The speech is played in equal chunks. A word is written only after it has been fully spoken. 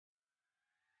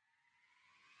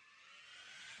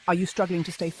Are you struggling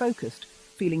to stay focused,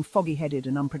 feeling foggy-headed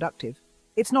and unproductive?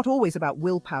 It's not always about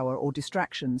willpower or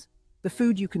distractions. The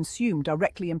food you consume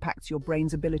directly impacts your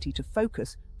brain's ability to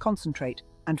focus, concentrate,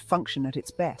 and function at its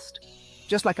best.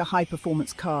 Just like a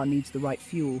high-performance car needs the right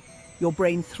fuel, your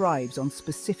brain thrives on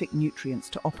specific nutrients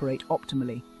to operate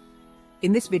optimally.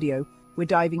 In this video, we're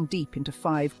diving deep into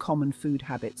 5 common food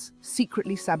habits,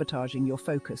 secretly sabotaging your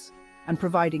focus, and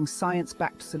providing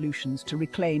science-backed solutions to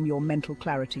reclaim your mental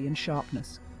clarity and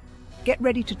sharpness. Get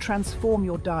ready to transform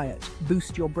your diet,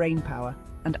 boost your brain power,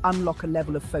 and unlock a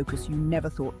level of focus you never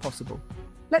thought possible.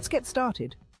 Let's get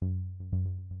started.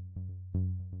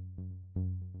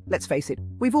 Let's face it,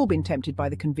 we've all been tempted by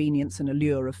the convenience and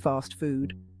allure of fast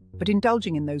food, but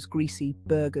indulging in those greasy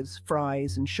burgers,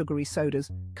 fries, and sugary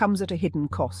sodas comes at a hidden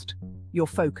cost: your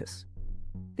focus.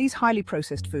 These highly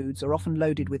processed foods are often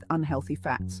loaded with unhealthy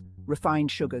fats, refined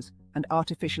sugars, and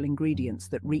artificial ingredients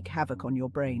that wreak havoc on your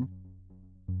brain.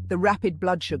 The rapid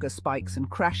blood sugar spikes and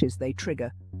crashes they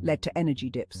trigger led to energy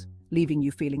dips, leaving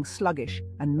you feeling sluggish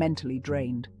and mentally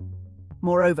drained.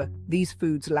 Moreover, these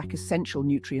foods lack essential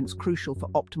nutrients crucial for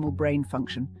optimal brain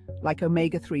function, like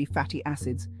omega-3 fatty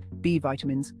acids, B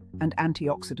vitamins, and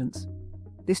antioxidants.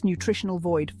 This nutritional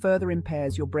void further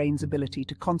impairs your brain's ability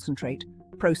to concentrate,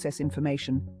 process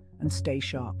information, and stay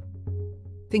sharp.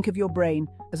 Think of your brain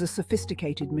as a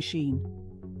sophisticated machine.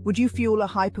 Would you fuel a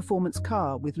high-performance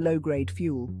car with low-grade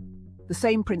fuel? The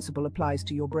same principle applies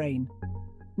to your brain.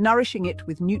 Nourishing it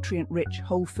with nutrient-rich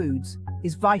whole foods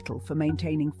is vital for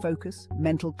maintaining focus,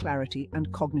 mental clarity,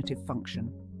 and cognitive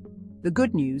function. The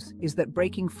good news is that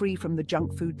breaking free from the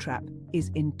junk food trap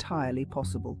is entirely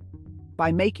possible.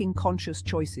 By making conscious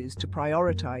choices to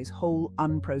prioritize whole,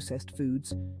 unprocessed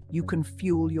foods, you can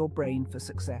fuel your brain for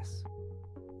success.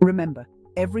 Remember,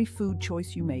 every food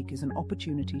choice you make is an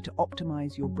opportunity to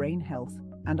optimize your brain health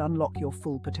and unlock your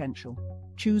full potential.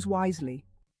 Choose wisely.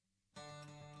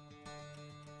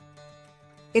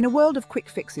 In a world of quick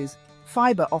fixes,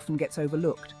 fiber often gets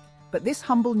overlooked, but this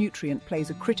humble nutrient plays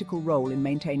a critical role in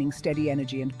maintaining steady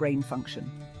energy and brain function.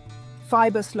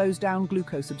 Fiber slows down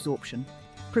glucose absorption,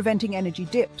 preventing energy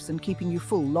dips and keeping you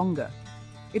full longer.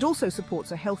 It also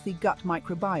supports a healthy gut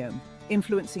microbiome,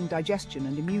 influencing digestion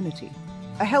and immunity.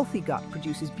 A healthy gut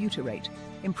produces butyrate,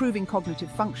 improving cognitive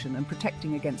function and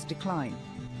protecting against decline.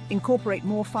 Incorporate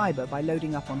more fiber by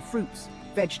loading up on fruits,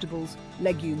 vegetables,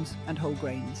 legumes, and whole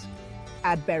grains.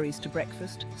 Add berries to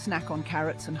breakfast, snack on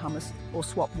carrots and hummus, or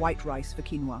swap white rice for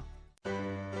quinoa.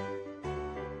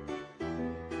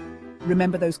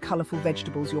 Remember those colorful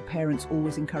vegetables your parents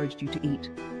always encouraged you to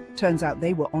eat? Turns out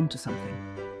they were onto something.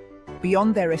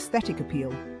 Beyond their aesthetic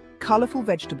appeal, colorful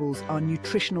vegetables are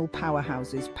nutritional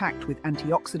powerhouses packed with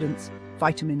antioxidants,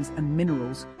 vitamins, and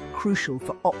minerals crucial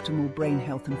for optimal brain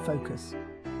health and focus.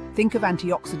 Think of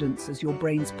antioxidants as your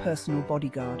brain's personal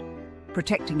bodyguard,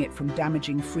 protecting it from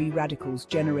damaging free radicals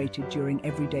generated during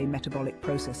everyday metabolic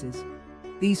processes.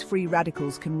 These free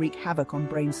radicals can wreak havoc on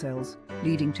brain cells,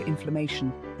 leading to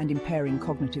inflammation and impairing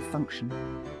cognitive function.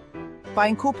 By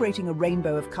incorporating a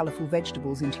rainbow of colorful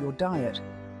vegetables into your diet,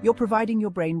 you're providing your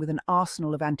brain with an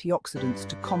arsenal of antioxidants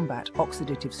to combat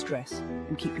oxidative stress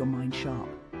and keep your mind sharp.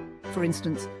 For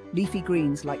instance, leafy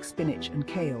greens like spinach and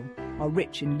kale are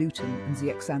rich in lutein and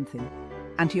zeaxanthin,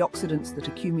 antioxidants that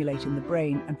accumulate in the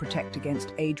brain and protect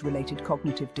against age-related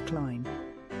cognitive decline.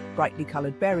 Brightly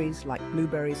colored berries like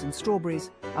blueberries and strawberries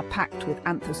are packed with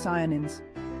anthocyanins,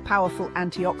 powerful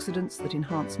antioxidants that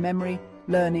enhance memory,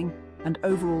 learning, and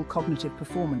overall cognitive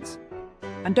performance.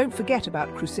 And don't forget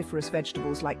about cruciferous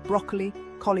vegetables like broccoli,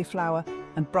 cauliflower,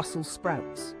 and Brussels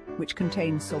sprouts, which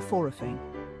contain sulforaphane,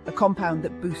 a compound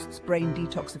that boosts brain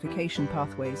detoxification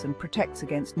pathways and protects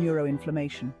against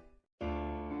neuroinflammation.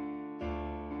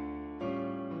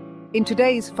 In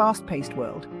today's fast-paced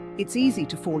world, it's easy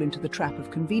to fall into the trap of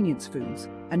convenience foods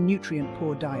and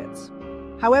nutrient-poor diets.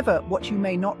 However, what you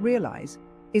may not realize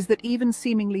is that even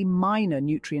seemingly minor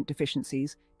nutrient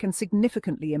deficiencies can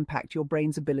significantly impact your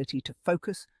brain's ability to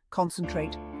focus,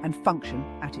 concentrate, and function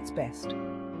at its best.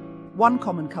 One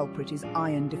common culprit is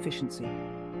iron deficiency.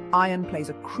 Iron plays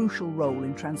a crucial role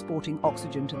in transporting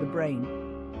oxygen to the brain,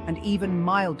 and even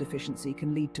mild deficiency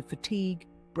can lead to fatigue,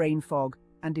 brain fog,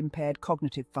 and impaired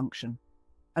cognitive function.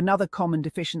 Another common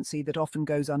deficiency that often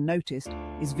goes unnoticed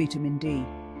is vitamin D,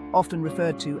 often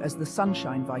referred to as the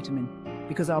sunshine vitamin.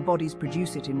 Because our bodies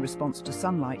produce it in response to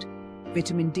sunlight,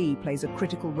 vitamin D plays a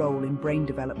critical role in brain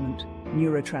development,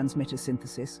 neurotransmitter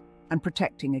synthesis, and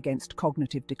protecting against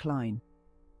cognitive decline.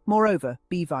 Moreover,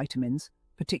 B vitamins,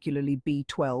 particularly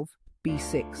B12,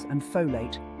 B6, and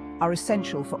folate, are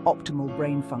essential for optimal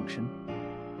brain function.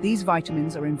 These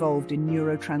vitamins are involved in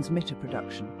neurotransmitter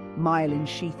production, myelin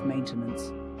sheath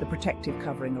maintenance, the protective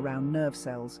covering around nerve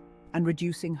cells, and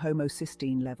reducing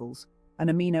homocysteine levels, an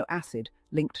amino acid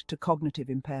linked to cognitive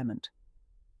impairment.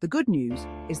 The good news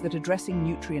is that addressing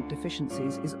nutrient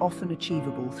deficiencies is often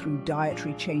achievable through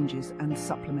dietary changes and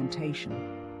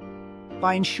supplementation.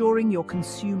 By ensuring you're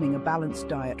consuming a balanced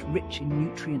diet rich in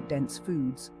nutrient-dense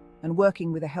foods and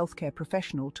working with a healthcare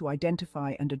professional to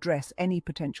identify and address any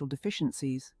potential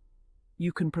deficiencies,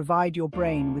 you can provide your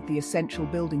brain with the essential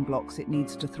building blocks it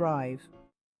needs to thrive.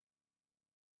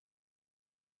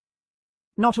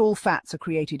 Not all fats are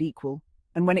created equal,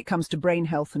 and when it comes to brain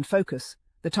health and focus,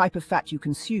 the type of fat you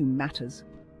consume matters.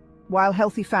 While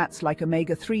healthy fats like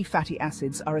omega-3 fatty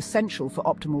acids are essential for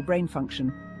optimal brain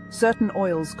function, certain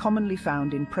oils commonly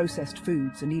found in processed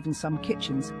foods and even some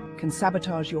kitchens can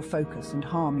sabotage your focus and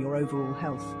harm your overall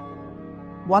health.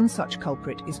 One such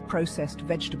culprit is processed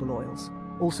vegetable oils,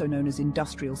 also known as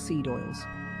industrial seed oils.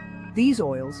 These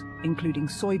oils, including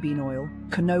soybean oil,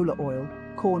 canola oil,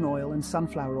 corn oil, and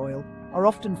sunflower oil, are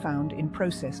often found in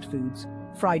processed foods,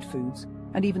 fried foods,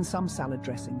 and even some salad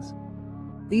dressings.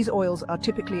 These oils are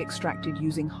typically extracted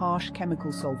using harsh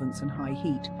chemical solvents and high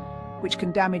heat, which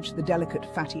can damage the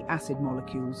delicate fatty acid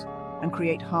molecules and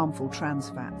create harmful trans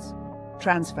fats.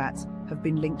 Trans fats have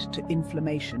been linked to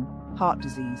inflammation, heart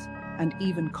disease, and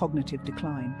even cognitive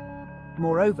decline.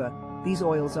 Moreover, these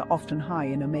oils are often high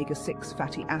in omega-6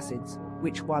 fatty acids,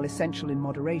 which, while essential in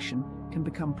moderation, can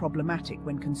become problematic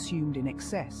when consumed in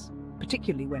excess,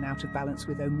 particularly when out of balance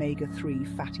with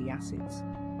omega-3 fatty acids.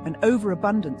 An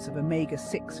overabundance of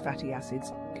omega-6 fatty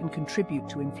acids can contribute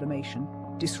to inflammation,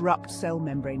 disrupt cell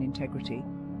membrane integrity,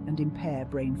 and impair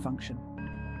brain function.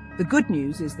 The good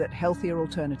news is that healthier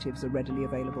alternatives are readily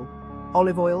available.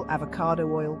 Olive oil,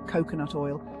 avocado oil, coconut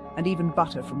oil, and even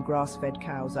butter from grass-fed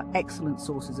cows are excellent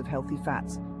sources of healthy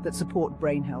fats that support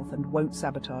brain health and won't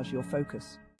sabotage your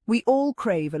focus. We all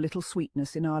crave a little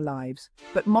sweetness in our lives,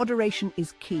 but moderation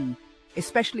is key,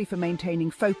 especially for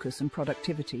maintaining focus and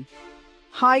productivity.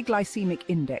 High glycemic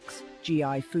index,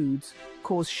 GI foods,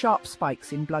 cause sharp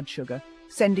spikes in blood sugar,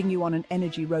 sending you on an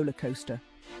energy roller coaster.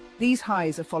 These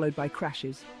highs are followed by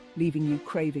crashes, leaving you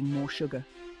craving more sugar.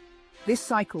 This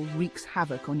cycle wreaks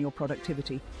havoc on your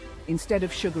productivity. Instead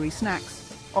of sugary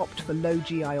snacks, opt for low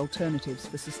GI alternatives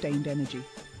for sustained energy.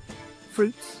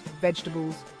 Fruits,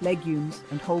 vegetables, legumes,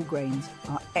 and whole grains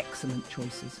are excellent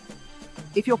choices.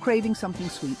 If you're craving something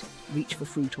sweet, reach for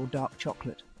fruit or dark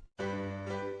chocolate.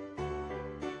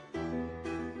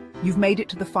 You've made it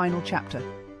to the final chapter.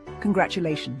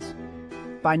 Congratulations.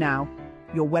 By now,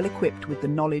 you're well equipped with the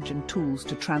knowledge and tools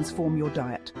to transform your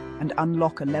diet and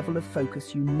unlock a level of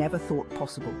focus you never thought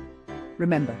possible.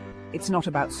 Remember, it's not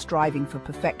about striving for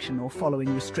perfection or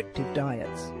following restrictive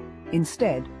diets.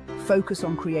 Instead, focus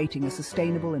on creating a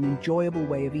sustainable and enjoyable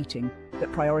way of eating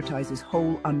that prioritizes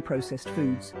whole, unprocessed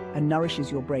foods and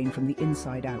nourishes your brain from the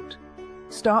inside out.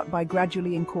 Start by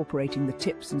gradually incorporating the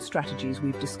tips and strategies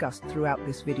we've discussed throughout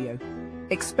this video.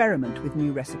 Experiment with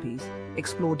new recipes,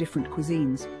 explore different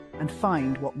cuisines, and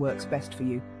find what works best for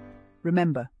you.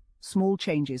 Remember, small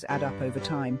changes add up over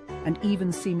time, and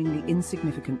even seemingly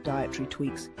insignificant dietary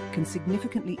tweaks can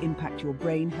significantly impact your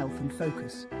brain health and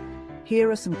focus.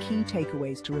 Here are some key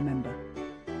takeaways to remember.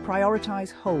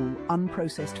 Prioritize whole,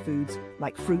 unprocessed foods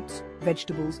like fruits,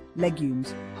 vegetables,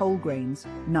 legumes, whole grains,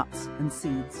 nuts, and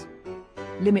seeds.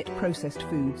 Limit processed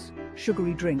foods,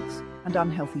 sugary drinks, and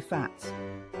unhealthy fats.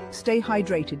 Stay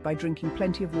hydrated by drinking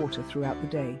plenty of water throughout the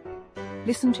day.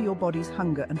 Listen to your body's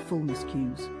hunger and fullness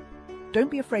cues. Don't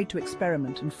be afraid to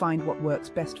experiment and find what works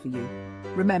best for you.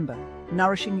 Remember,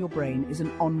 nourishing your brain is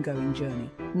an ongoing journey,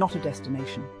 not a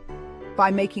destination. By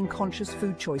making conscious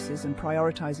food choices and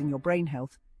prioritizing your brain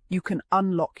health, you can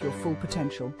unlock your full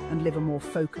potential and live a more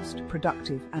focused,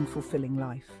 productive, and fulfilling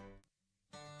life.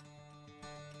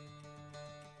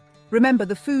 Remember,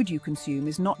 the food you consume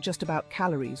is not just about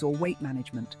calories or weight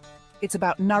management. It's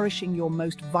about nourishing your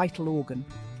most vital organ,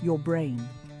 your brain.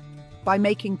 By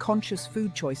making conscious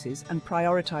food choices and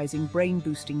prioritizing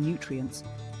brain-boosting nutrients,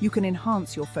 you can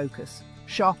enhance your focus,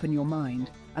 sharpen your mind,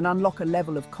 and unlock a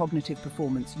level of cognitive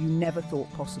performance you never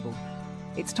thought possible.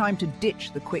 It's time to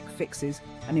ditch the quick fixes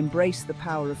and embrace the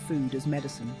power of food as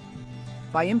medicine.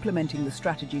 By implementing the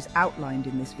strategies outlined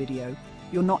in this video,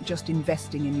 you're not just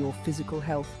investing in your physical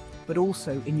health, but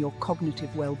also in your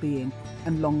cognitive well-being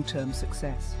and long-term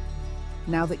success.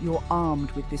 Now that you're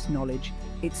armed with this knowledge,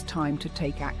 it's time to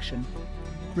take action.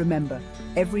 Remember,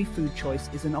 every food choice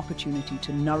is an opportunity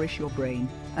to nourish your brain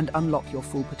and unlock your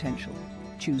full potential.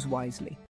 Choose wisely.